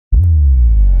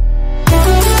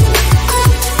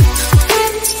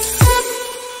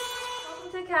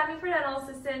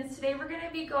today we're going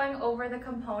to be going over the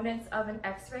components of an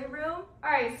X-ray room.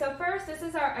 All right, so first, this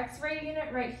is our X-ray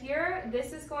unit right here.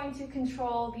 This is going to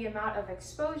control the amount of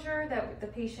exposure that the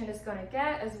patient is going to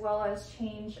get, as well as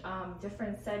change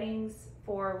different settings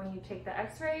for when you take the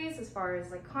X-rays, as far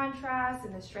as like contrast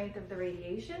and the strength of the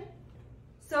radiation.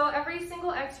 So every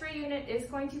single X-ray unit is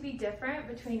going to be different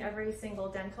between every single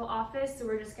dental office. So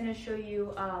we're just going to show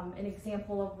you an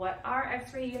example of what our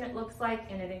X-ray unit looks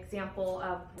like and an example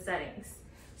of the settings.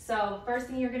 So first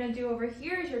thing you're going to do over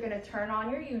here is you're going to turn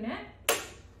on your unit.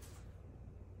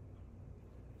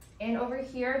 And over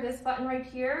here, this button right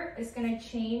here is going to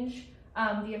change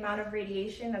the amount of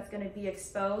radiation that's going to be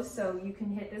exposed. So you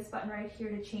can hit this button right here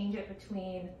to change it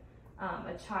between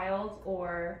a child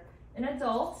or an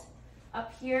adult.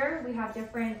 Up here, we have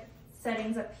different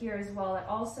settings up here as well that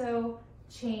also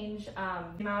change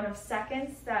the amount of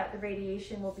seconds that the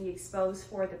radiation will be exposed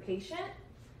for the patient.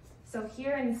 So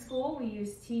here in school, we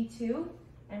use T2,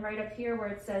 and right up here where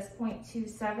it says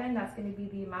 0.27, that's going to be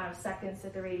the amount of seconds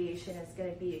that the radiation is going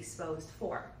to be exposed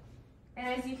for. And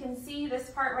as you can see, this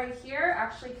part right here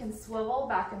actually can swivel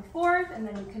back and forth, and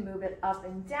then you can move it up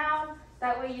and down.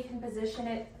 That way you can position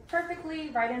it perfectly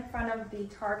right in front of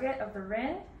the target of the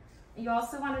Rinn. You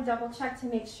also want to double check to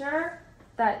make sure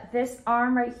that this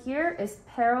arm right here is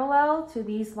parallel to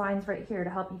these lines right here to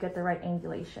help you get the right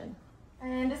angulation.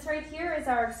 And this right here is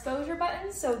our exposure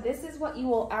button. So this is what you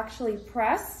will actually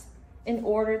press in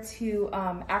order to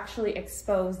actually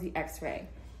expose the X-ray.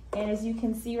 And as you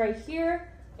can see right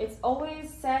here, it's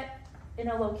always set in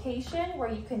a location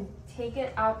where you can take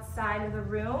it outside of the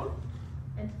room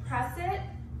and press it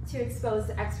to expose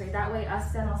the X-ray. That way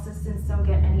us dental assistants don't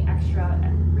get any extra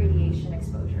radiation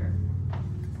exposure.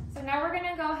 So now we're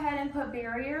gonna go ahead and put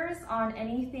barriers on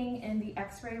anything in the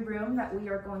X-ray room that we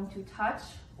are going to touch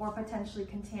or potentially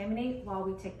contaminate while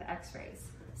we take the X-rays.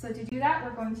 So to do that,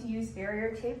 we're going to use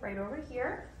barrier tape right over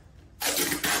here.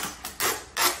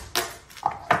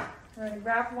 We're gonna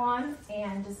grab one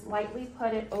and just lightly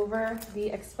put it over the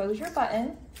exposure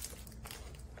button.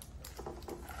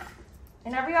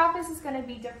 And every office is going to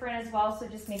be different as well, so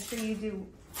just make sure you do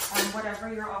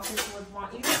whatever your office would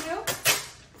want you to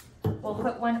do. We'll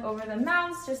put one over the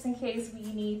mouse just in case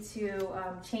we need to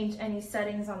change any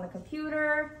settings on the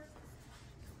computer.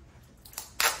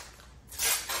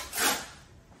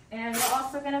 And we're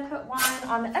also going to put one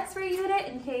on the X-ray unit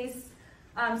in case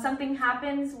something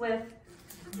happens with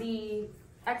the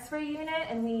X-ray unit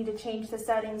and we need to change the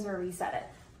settings or reset it.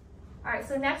 All right,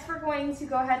 so next we're going to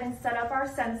go ahead and set up our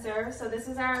sensor. So this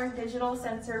is our digital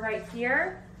sensor right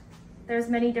here. There's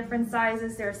many different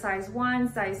sizes. There's size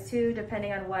 1, size 2,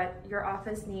 depending on what your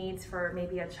office needs for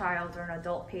maybe a child or an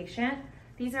adult patient.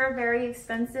 These are very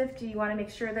expensive, so you want to make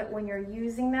sure that when you're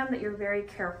using them that you're very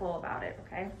careful about it,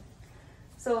 okay?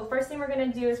 So first thing we're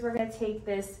going to do is we're going to take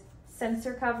this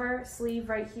sensor cover sleeve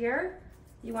right here.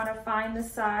 You want to find the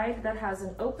side that has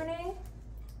an opening.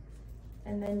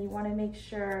 And then you want to make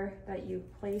sure that you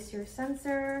place your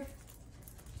sensor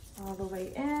all the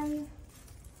way in.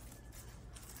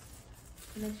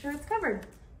 Make sure it's covered.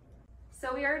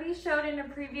 So we already showed in a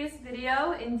previous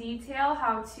video in detail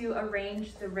how to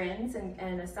arrange the Rinns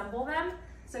and assemble them.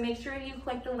 So make sure you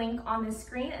click the link on the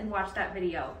screen and watch that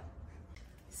video.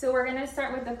 So we're going to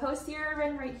start with the posterior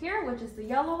Rinn right here, which is the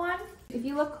yellow one. If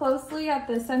you look closely at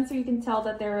the sensor, you can tell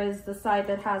that there is the side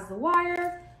that has the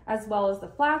wire, as well as the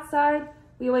flat side.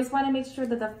 We always want to make sure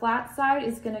that the flat side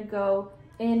is going to go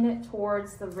in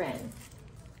towards the Rinn.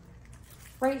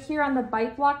 Right here on the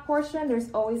bite block portion,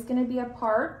 there's always going to be a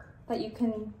part that you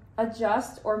can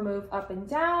adjust or move up and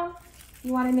down.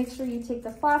 You want to make sure you take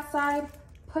the flat side,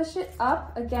 push it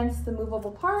up against the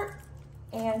movable part,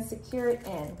 and secure it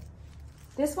in.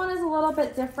 This one is a little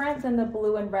bit different than the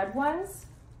blue and red ones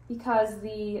because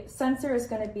the sensor is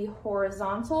going to be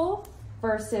horizontal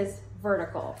versus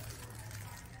vertical.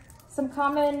 Some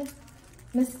common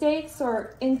mistakes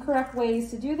or incorrect ways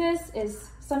to do this is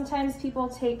sometimes people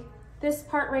take this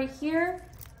part right here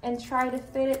and try to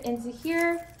fit it into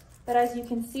here, but as you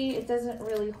can see, it doesn't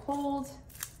really hold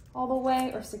all the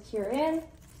way or secure in.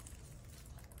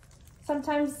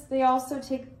 Sometimes they also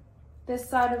take this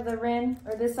side of the Rinn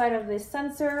or this side of this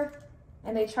sensor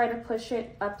and they try to push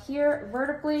it up here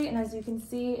vertically, and as you can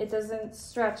see, it doesn't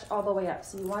stretch all the way up.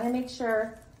 So you want to make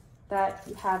sure that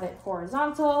you have it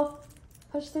horizontal,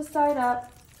 push this side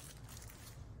up,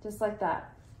 just like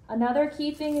that. Another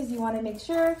key thing is you want to make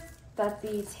sure that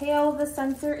the tail of the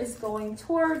sensor is going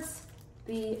towards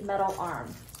the metal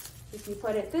arm. If you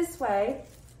put it this way,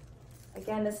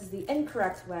 again, this is the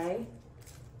incorrect way.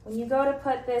 When you go to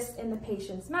put this in the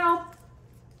patient's mouth,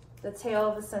 the tail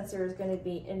of the sensor is going to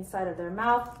be inside of their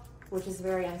mouth, which is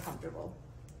very uncomfortable.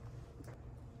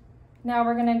 Now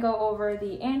we're gonna go over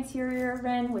the anterior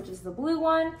Rinn, which is the blue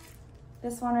one.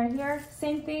 This one right here,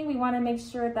 same thing. We wanna make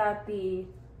sure that the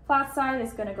flat side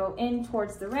is gonna go in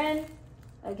towards the Rinn.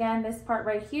 Again, this part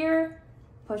right here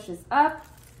pushes up.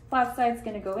 Flat side's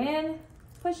gonna go in,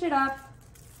 push it up,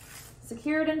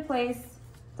 secure it in place,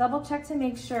 double check to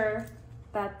make sure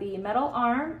that the metal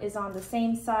arm is on the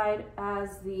same side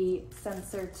as the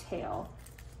sensor tail.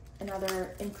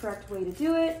 Another incorrect way to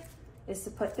do it is to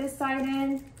put this side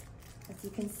in. As you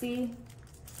can see,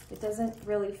 it doesn't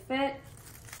really fit.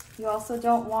 You also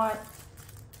don't want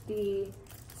the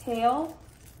tail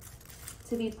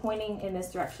to be pointing in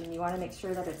this direction. You want to make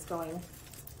sure that it's going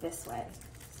this way.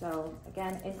 So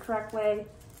again, incorrect way.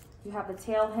 You have the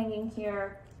tail hanging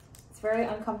here. It's very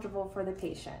uncomfortable for the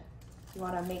patient. You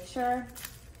want to make sure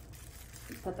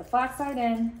you put the flat side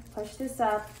in, push this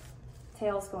up,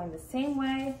 tail's going the same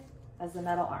way as the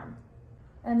metal arm.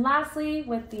 And lastly,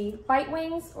 with the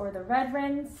Bitewings or the red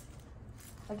Rinns,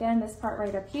 again, this part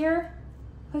right up here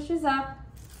pushes up.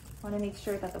 Want to make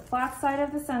sure that the flat side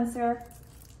of the sensor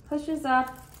pushes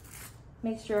up.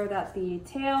 Make sure that the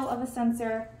tail of the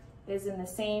sensor is in the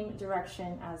same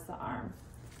direction as the arm.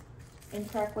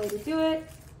 Incorrect way to do it,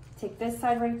 take this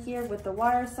side right here with the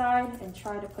wire side and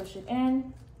try to push it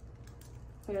in.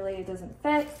 Clearly it doesn't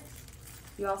fit.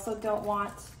 You also don't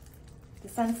want the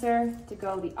sensor to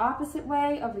go the opposite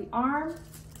way of the arm,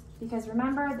 because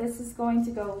remember, this is going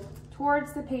to go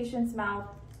towards the patient's mouth,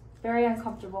 very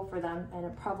uncomfortable for them, and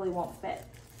it probably won't fit.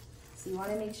 So you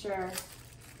want to make sure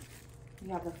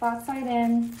you have the flat side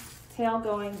in, tail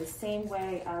going the same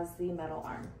way as the metal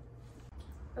arm.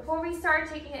 Before we start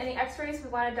taking any x-rays, we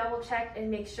want to double check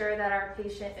and make sure that our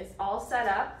patient is all set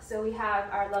up. So we have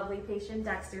our lovely patient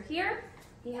Dexter here.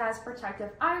 He has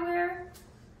protective eyewear,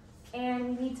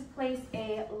 and we need to place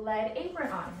a lead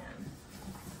apron on him.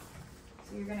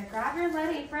 So you're going to grab your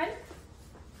lead apron,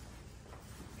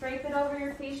 drape it over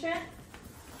your patient,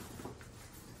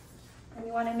 and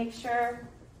you want to make sure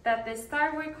that this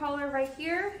thyroid collar right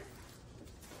here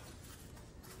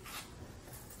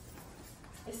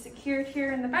is secured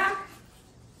here in the back,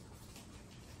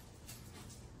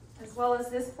 as well as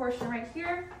this portion right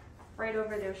here, right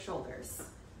over their shoulders.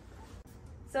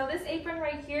 So this apron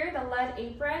right here, the lead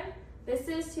apron, this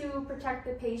is to protect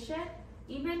the patient.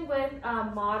 Even with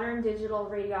modern digital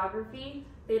radiography,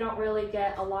 they don't really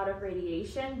get a lot of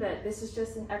radiation, but this is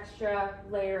just an extra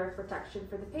layer of protection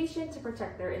for the patient to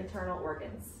protect their internal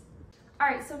organs. All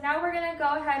right, so now we're gonna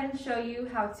go ahead and show you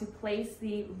how to place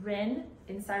the Rinn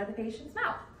inside of the patient's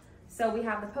mouth. So we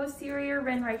have the posterior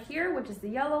Rinn right here, which is the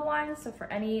yellow one, so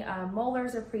for any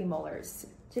molars or premolars.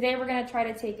 Today we're gonna try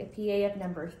to take a PA of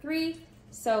number 3.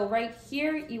 So right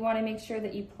here, you wanna make sure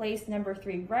that you place number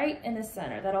 3 right in the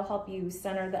center. That'll help you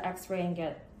center the x-ray and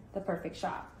get the perfect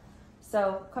shot.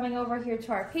 So coming over here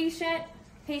to our patient,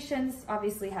 patients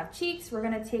obviously have cheeks. We're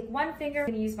gonna take one finger,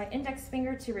 I'm gonna use my index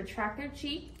finger to retract their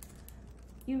cheek.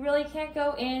 You really can't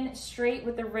go in straight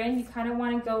with the Rinn. You kind of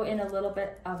want to go in a little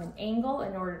bit of an angle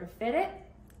in order to fit it.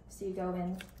 So you go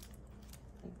in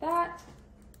like that.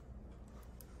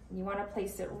 You want to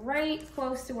place it right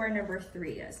close to where number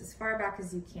 3 is, as far back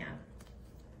as you can.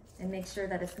 And make sure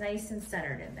that it's nice and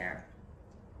centered in there.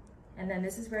 And then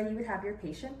this is where you would have your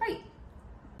patient bite.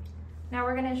 Now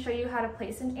we're going to show you how to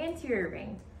place an anterior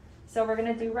ring. So we're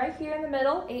going to do right here in the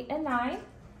middle, 8 and 9.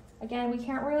 Again, we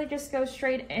can't really just go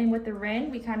straight in with the Rinn.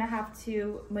 We kind of have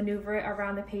to maneuver it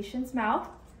around the patient's mouth.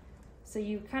 So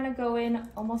you kind of go in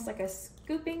almost like a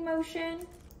scooping motion.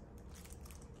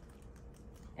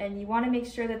 And you want to make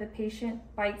sure that the patient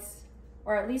bites,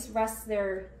 or at least rests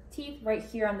their teeth right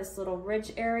here on this little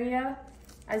ridge area.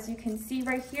 As you can see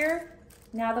right here,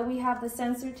 now that we have the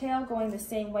sensor tail going the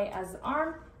same way as the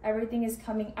arm, everything is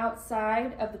coming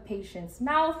outside of the patient's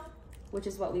mouth, which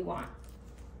is what we want.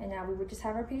 And now we would just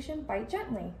have our patient bite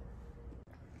gently.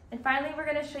 And finally, we're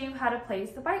gonna show you how to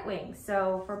place the Bitewing.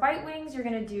 So for Bitewings, you're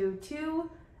gonna do 2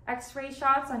 x-ray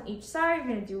shots on each side.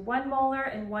 You're gonna do 1 molar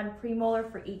and 1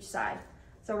 premolar for each side.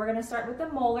 So we're gonna start with the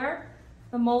molar.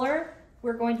 The molar,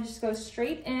 we're going to just go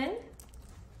straight in,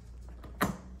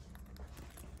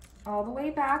 all the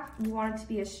way back. You want it to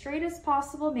be as straight as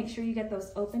possible. Make sure you get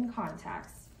those open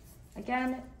contacts.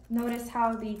 Again, notice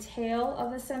how the tail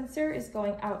of the sensor is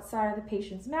going outside of the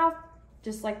patient's mouth,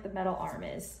 just like the metal arm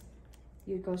is.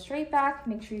 You go straight back,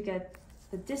 make sure you get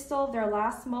the distal of their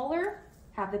last molar,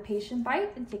 have the patient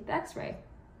bite, and take the x-ray.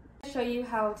 I'll show you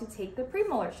how to take the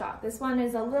premolar shot. This one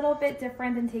is a little bit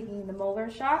different than taking the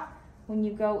molar shot. When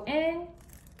you go in,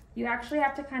 you actually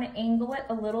have to kind of angle it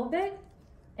a little bit,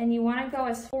 and you want to go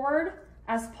as forward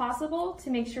as possible to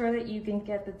make sure that you can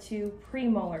get the 2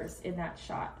 premolars in that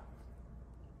shot.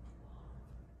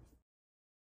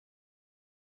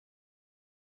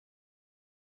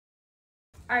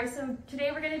 All right, so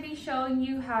today we're going to be showing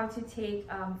you how to take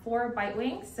 4 bite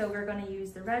wings. So we're going to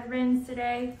use the red Rinns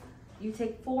today. You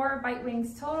take 4 bite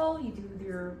wings total. You do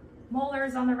your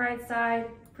molars on the right side,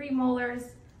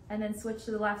 premolars, and then switch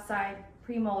to the left side,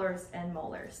 premolars and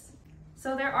molars.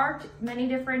 So there are many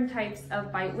different types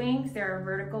of bite wings. There are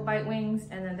vertical bite wings,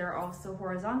 and then there are also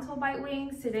horizontal bite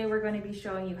wings. Today we're going to be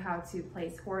showing you how to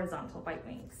place horizontal bite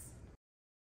wings.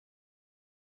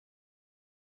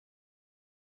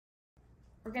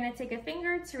 We're going to take a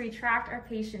finger to retract our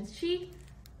patient's cheek,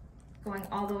 going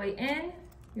all the way in.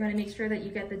 You want to make sure that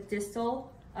you get the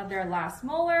distal of their last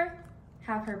molar.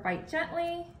 Have her bite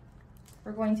gently.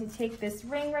 We're going to take this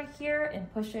ring right here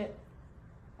and push it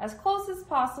as close as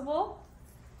possible.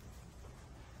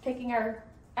 Taking our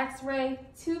X-ray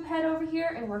tube head over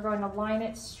here, and we're going to line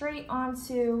it straight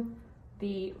onto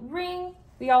the ring.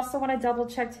 We also want to double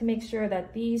check to make sure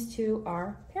that these 2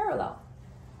 are parallel.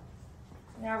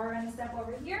 Now we're going to step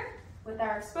over here with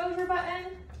our exposure button,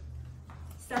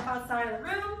 step outside of the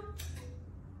room,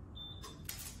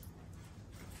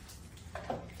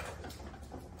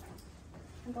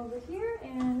 and over here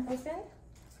and open,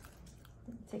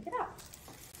 take it out.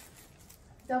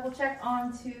 Double check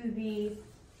onto the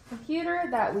computer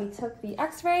that we took the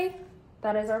X-ray.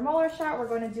 That is our molar shot. We're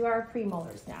going to do our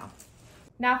premolars now.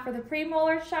 Now for the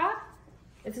premolar shot,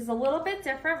 this is a little bit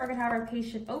different. We're going to have our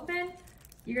patient open.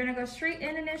 You're going to go straight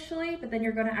in initially, but then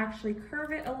you're going to actually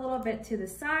curve it a little bit to the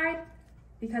side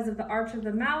because of the arch of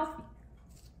the mouth.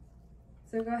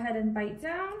 So go ahead and bite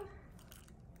down.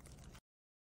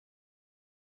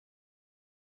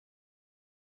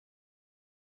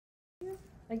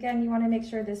 Again, you want to make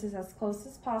sure this is as close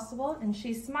as possible, and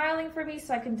she's smiling for me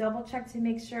so I can double check to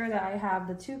make sure that I have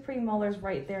the 2 premolars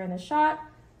right there in the shot.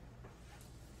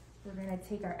 We're going to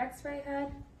take our X-ray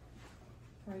head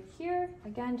right here.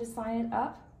 Again, just line it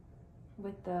up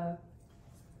with the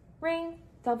ring.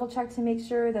 Double check to make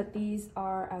sure that these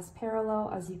are as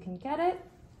parallel as you can get it.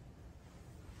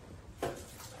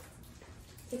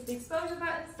 Take the exposure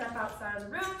button, step outside of the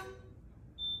room.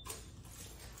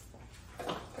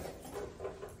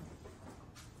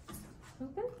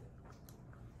 Open.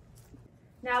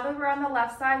 Now that we're on the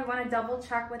left side, we want to double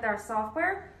check with our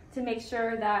software to make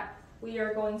sure that we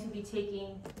are going to be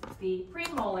taking the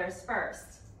premolars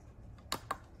first.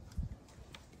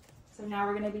 So now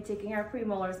we're going to be taking our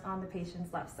premolars on the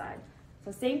patient's left side.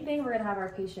 So same thing, we're going to have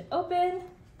our patient open,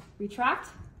 retract,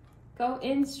 go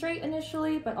in straight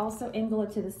initially, but also angle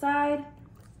it to the side,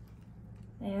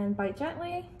 and bite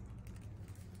gently.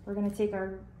 We're going to take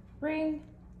our ring,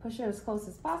 push it as close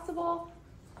as possible,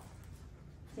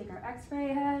 take our X-ray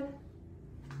head,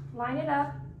 line it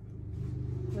up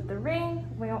with the ring.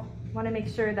 We want to make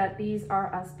sure that these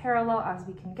are as parallel as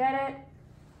we can get it.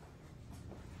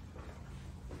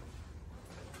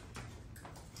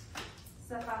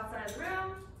 Step outside the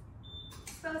room,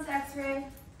 expose the X-ray,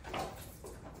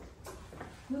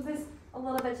 move this a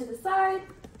little bit to the side,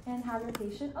 and have your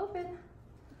patient open.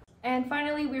 And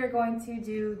finally, we are going to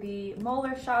do the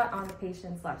molar shot on the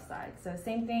patient's left side. So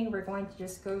same thing, we're going to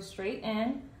just go straight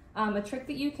in. A trick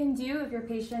that you can do if your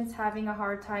patient's having a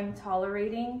hard time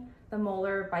tolerating the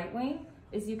molar bite wing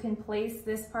is you can place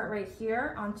this part right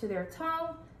here onto their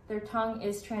tongue. Their tongue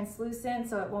is translucent,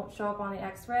 so it won't show up on the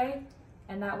X-ray,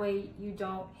 and that way you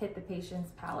don't hit the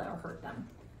patient's palate or hurt them.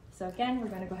 So again, we're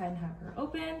going to go ahead and have her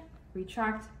open,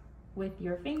 retract with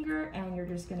your finger, and you're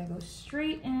just going to go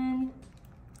straight in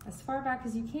as far back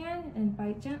as you can and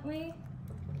bite gently.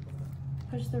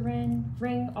 Push the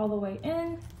ring all the way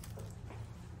in.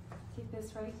 Take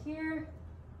this right here.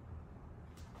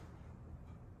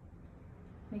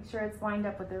 Make sure it's lined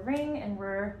up with the ring and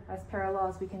we're as parallel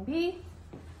as we can be.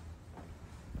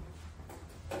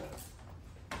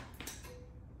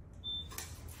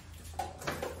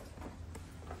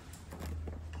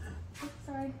 Oops,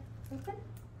 sorry, open.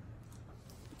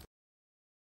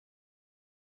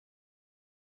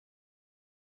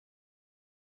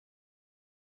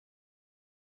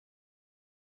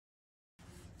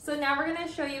 So now we're going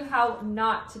to show you how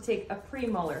not to take a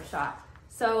premolar shot.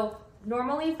 So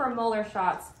normally for molar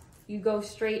shots, you go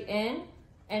straight in,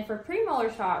 and for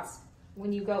premolar shots,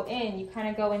 when you go in, you kind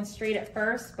of go in straight at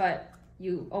first, but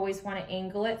you always want to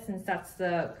angle it since that's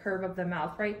the curve of the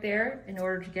mouth right there in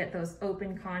order to get those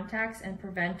open contacts and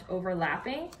prevent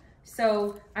overlapping.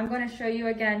 So I'm going to show you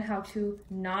again how to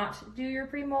not do your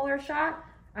premolar shot.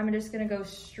 I'm just going to go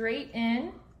straight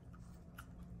in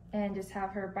and just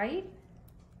have her bite.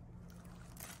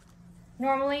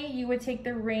 Normally you would take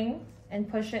the ring and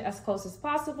push it as close as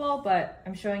possible, but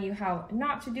I'm showing you how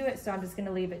not to do it, so I'm just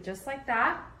gonna leave it just like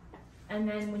that. And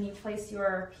then when you place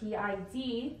your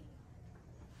PID,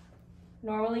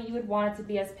 normally you would want it to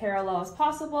be as parallel as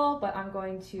possible, but I'm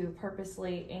going to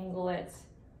purposely angle it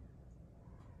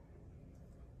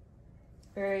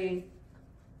very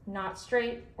not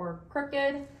straight or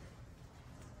crooked.